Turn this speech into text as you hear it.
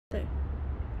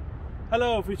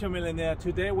Hello Future Millionaire.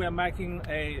 Today we are making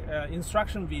a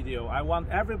instruction video. I want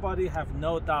everybody have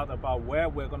no doubt about where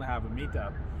we're going to have a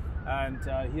meetup.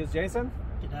 And here's Jason.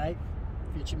 G'day,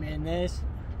 Future Millionaires.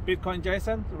 Bitcoin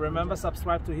Jason. Remember,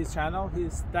 subscribe to his channel.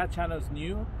 That channel is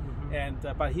new, and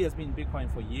but he has been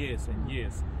Bitcoin for years and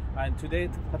years. And today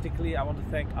particularly I want to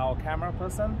thank our camera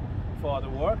person for the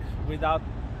work. Without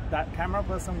that camera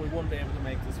person we won't be able to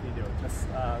make this video. Just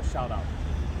shout out.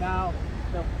 Now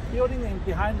the building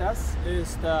behind us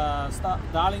is the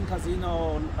Darling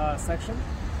Casino section,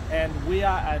 and we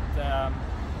are at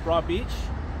Broad Beach,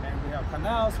 and we have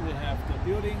canals, we have the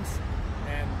buildings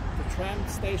and the tram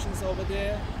stations over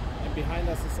there, and behind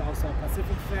us is also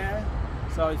Pacific Fair.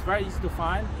 So it's very easy to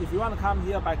find. If you want to come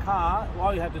here by car,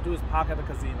 all you have to do is park at the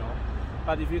casino.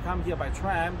 But if you come here by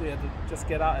tram, you have to just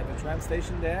get out at the tram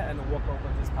station there and walk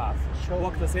over this path. Sure.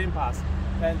 Walk the same path.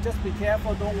 And just be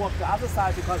careful, don't walk the other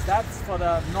side because that's for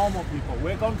the normal people.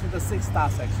 We're going to the 6-star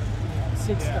section.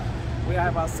 6-star. We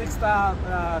have our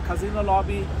 6-star casino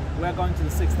lobby. We're going to the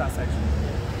 6-star section.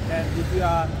 And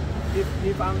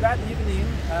if on that evening,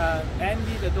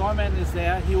 Andy, the doorman, is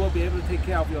there, he will be able to take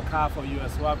care of your car for you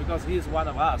as well because he is one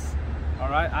of us. All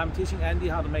right, I'm teaching Andy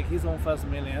how to make his own first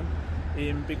million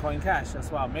in Bitcoin Cash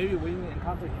as well. Maybe we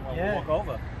encounter him when we walk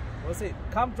over. We'll see.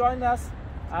 Come join us,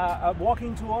 a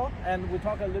walking tour, and we'll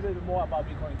talk a little bit more about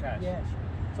Bitcoin Cash. Yeah, sure.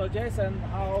 So Jason,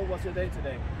 how was your day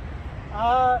today?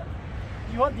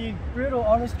 You want the brutal,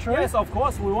 honest truth? Yes, of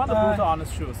course. We want the brutal,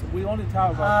 honest truth. We only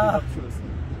tell about the truth.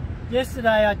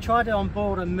 Yesterday I tried to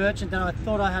onboard a merchant and I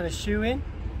thought I had a shoe in,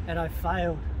 and I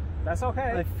failed. That's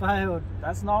okay. I failed.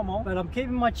 That's normal. But I'm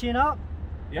keeping my chin up.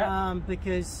 Yeah.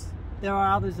 Because there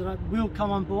are others that will come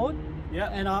on board. Yeah.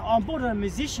 And I onboarded a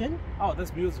musician. Oh,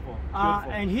 that's beautiful.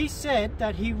 And he said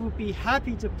that he would be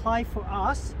happy to play for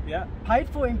us. Yeah. Paid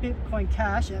for in Bitcoin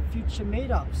Cash at future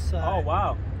meetups. So. Oh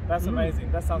wow, that's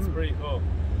amazing. That sounds pretty cool.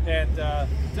 And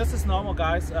just as normal,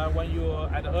 guys, when you're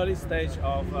at the early stage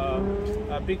of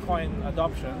Bitcoin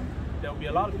adoption, there will be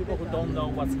a lot of people who don't know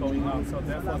what's going on. So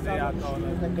therefore, they are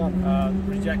going to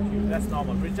reject you. That's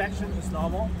normal. Rejection is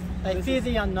normal. They fear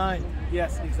the unknown.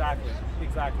 Yes, exactly,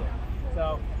 exactly.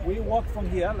 So we walk from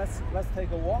here. Let's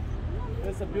take a walk.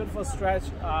 It's a beautiful stretch.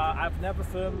 I've never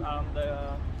filmed on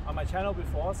my channel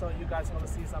before, so you guys want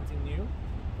to see something new.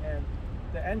 And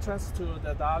the entrance to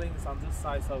the Darling is on this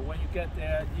side. So when you get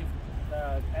there, if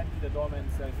Andy the doorman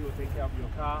says he will take care of your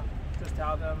car, just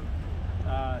tell them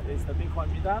it's the Bitcoin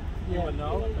meetup. He will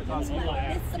know because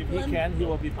if he can, he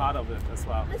will be part of it as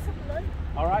well.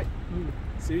 All right.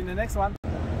 See you in the next one.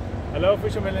 Hello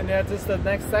Future Millionaire, this is the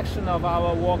next section of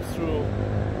our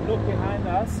walkthrough. Look behind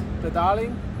us, the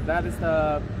Darling, that is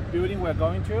the building we're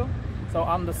going to. So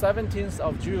on the 17th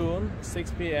of June,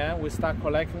 6 p.m, we start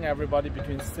collecting everybody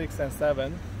between 6 and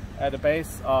 7 at the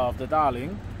base of the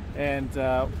Darling. And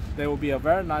there will be a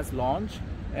very nice lounge,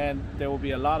 and there will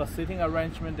be a lot of sitting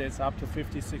arrangement. There's up to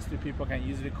 50-60 people can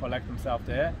easily collect themselves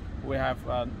there. We have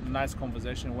a nice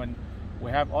conversation. When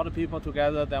we have all the people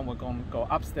together, then we're going to go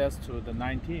upstairs to the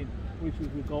 19th, which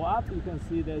if you go up, you can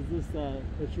see there's this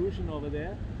protrusion over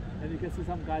there, and you can see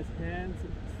some guy's hands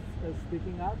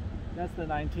sticking up. That's the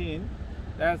 19th.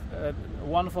 There's a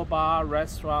wonderful bar,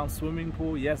 restaurant, swimming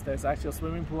pool. Yes, there's actually a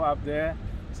swimming pool up there.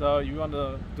 So you want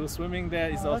to do swimming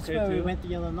there, it's okay too. That's where we went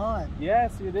the other night.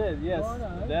 Yes, you did, yes.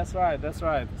 Oh, that's right, that's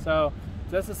right. So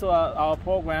this is our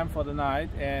program for the night.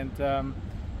 And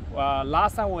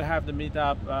last time we have the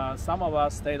meetup, some of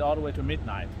us stayed all the way to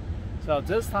midnight. So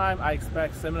this time I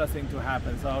expect similar thing to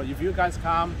happen. So if you guys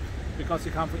come because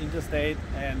you come from interstate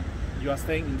and you are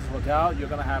staying in this hotel, you're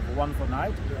gonna have a wonderful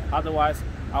night. Otherwise,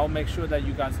 I will make sure that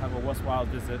you guys have a worthwhile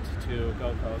visit to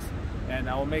Gold Coast, and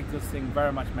I will make this thing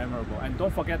very much memorable. And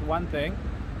don't forget one thing,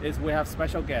 is we have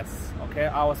special guests. Okay,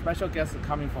 our special guests are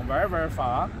coming from very, very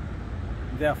far.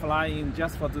 They're flying in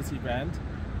just for this event,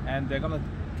 and they're gonna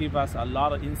give us a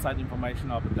lot of inside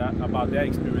information about their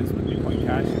experience with Bitcoin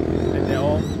Cash and their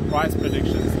own price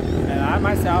predictions. And I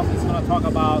myself is going to talk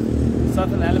about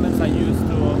certain elements I use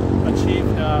to achieve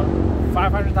the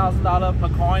 $500,000 per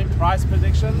coin price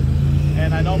prediction.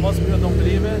 And I know most people don't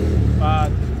believe it,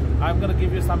 but I'm going to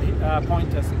give you some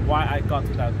pointers why I got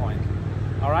to that point.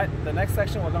 All right, the next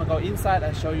section we're going to go inside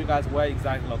and show you guys where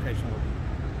exact location will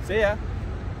be. See ya.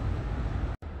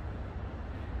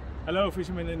 Hello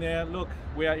Future Millionaire, look,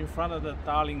 we are in front of the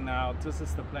Darling now. This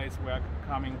is the place we are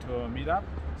coming to meet up.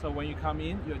 So when you come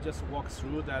in, you just walk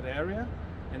through that area,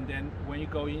 and then when you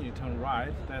go in, you turn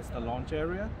right. That's the lounge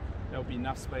area. There will be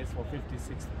enough space for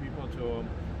 50-60 people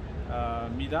to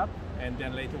meet up, and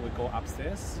then later we go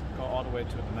upstairs, go all the way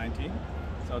to the 19th.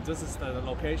 So this is the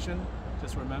location.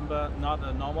 Just remember, not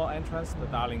the normal entrance, the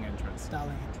Darling entrance.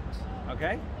 Darling entrance.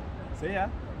 Okay? See ya.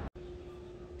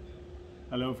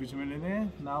 Hello, future millionaire.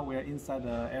 Now we're inside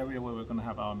the area where we're going to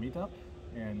have our meetup.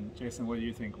 And Jason, what do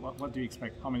you think? What do you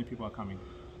expect? How many people are coming?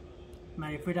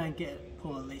 Mate, if we don't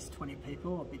pull at least 20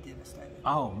 people, I'll be devastated.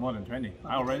 Oh, more than 20.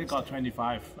 I already got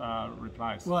 25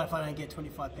 replies. Well, if I don't get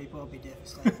 25 people, I'll be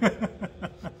devastated.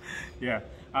 Yeah,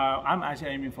 I'm actually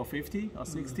aiming for 50 or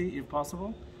 60 if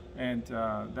possible. And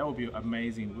that would be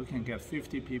amazing. We can get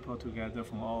 50 people together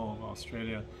from all over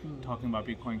Australia talking about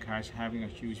Bitcoin Cash, having a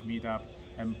huge meetup,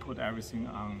 and put everything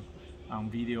on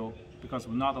video. Because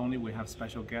not only we have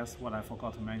special guests, what I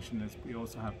forgot to mention is we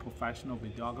also have professional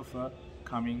videographer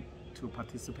coming to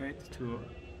participate, to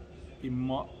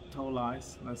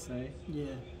immortalize, let's say. Yeah.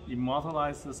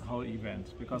 Immortalize this whole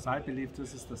event, because I believe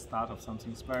this is the start of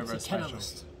something very, very special.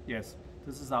 Catalyst. Yes,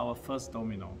 this is our first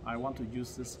domino. I want to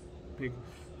use this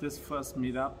first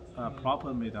meetup,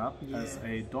 proper meetup, as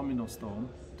a domino stone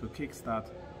to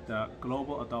kickstart the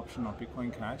global adoption of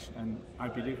Bitcoin Cash. And I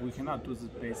believe we cannot do this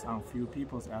based on few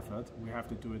people's effort. We have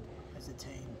to do it as a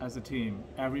team. As a team.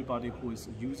 Everybody who is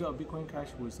a user of Bitcoin Cash,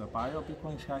 who is a buyer of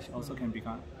Bitcoin Cash, also can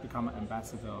become an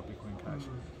ambassador of Bitcoin Cash.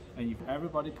 And if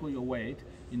everybody pull your weight,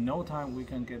 in no time we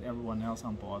can get everyone else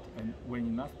on board. And when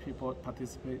enough people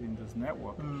participate in this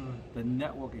network, the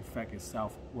network effect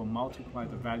itself will multiply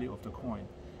the value of the coin.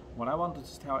 What I want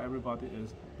to tell everybody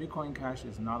is Bitcoin Cash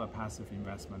is not a passive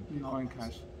investment. Bitcoin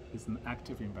Cash is an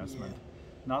active investment.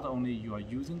 Not only you are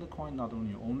using the coin, not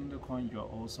only you're owning the coin, you're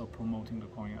also promoting the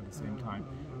coin at the same time.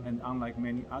 And unlike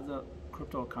many other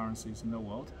cryptocurrencies in the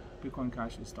world, Bitcoin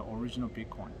Cash is the original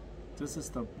Bitcoin. This is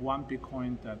the one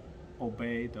Bitcoin that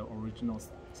obeyed the original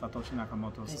Satoshi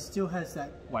Nakamoto's. It still has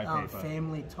that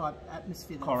family type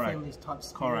atmosphere, that family type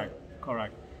spirit.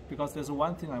 Correct. Because there's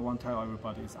one thing I want to tell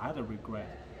everybody is I had a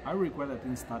regret. I regret I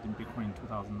didn't start in Bitcoin in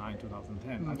 2009,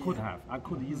 2010. I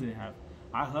could easily have.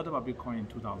 I heard about Bitcoin in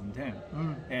 2010,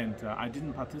 and I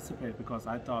didn't participate because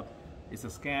I thought it's a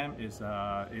scam.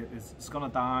 It's gonna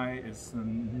die.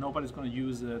 Nobody's gonna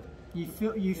use it. You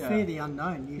fear the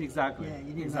unknown. Exactly. Yeah,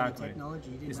 you didn't know the technology.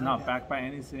 You didn't it's know not backed by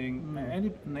anything. Any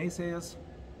naysayers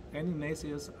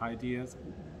ideas,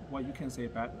 what you can say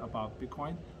bad about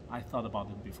Bitcoin, I thought about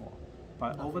it before.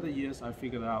 But over the years, I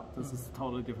figured out this is a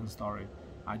totally different story.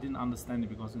 I didn't understand it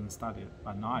because I didn't study it.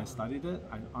 But now I studied it,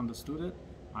 I understood it,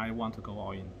 I want to go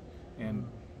all in. And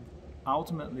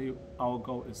ultimately, our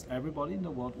goal is everybody in the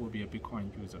world will be a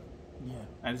Bitcoin user. Yeah.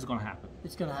 And it's going to happen.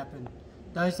 It's going to happen.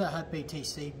 Those that have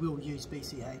BTC will use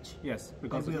BCH. Yes,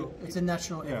 because it's a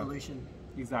natural evolution.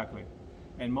 Exactly.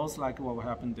 And most likely what will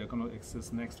happen, they're going to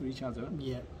exist next to each other.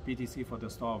 Yeah. BTC for the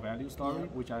store of value story,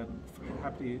 which I'm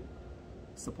happily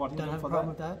supporting them for that. Don't have a problem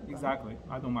with that? Exactly.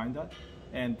 I don't mind that.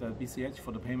 And BCH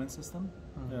for the payment system,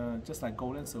 just like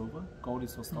gold and silver. Gold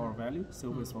is for store of value,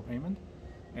 silver is for payment.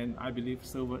 And I believe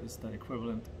silver is the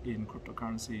equivalent in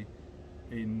cryptocurrency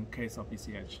in case of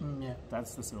BCH.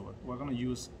 That's the silver. We're going to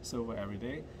use silver every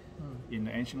day. In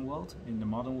the ancient world, in the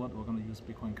modern world, we're going to use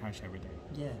Bitcoin Cash every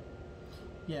day.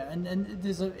 Yeah, and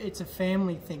it's a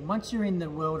family thing. Once you're in the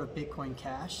world of Bitcoin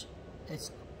Cash,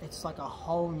 it's like a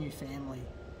whole new family.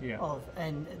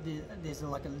 And there's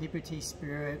like a liberty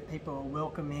spirit. People are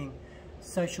welcoming.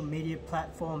 Social media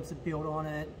platforms are built on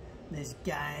it. There's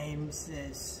games.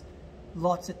 There's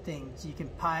lots of things. You can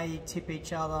pay, tip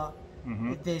each other.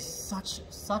 There's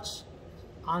such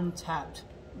untapped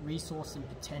resource and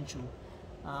potential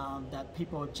that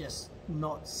people are just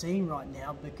not seeing right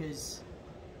now because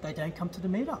they don't come to the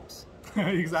meetups.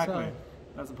 Exactly. So,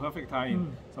 that's a perfect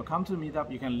tie-in. So come to the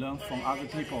meetup. You can learn from other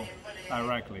people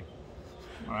directly.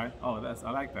 All right. Oh, I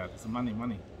like that. It's money.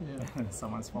 Yeah.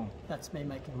 Someone's phone. That's me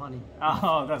making money.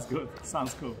 Oh, that's good.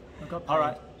 Sounds cool. I got paid. All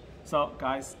right. So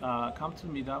guys, come to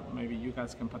the meetup. Maybe you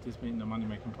guys can participate in the money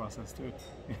making process too.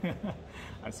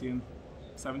 I see you in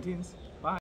 17th. Bye.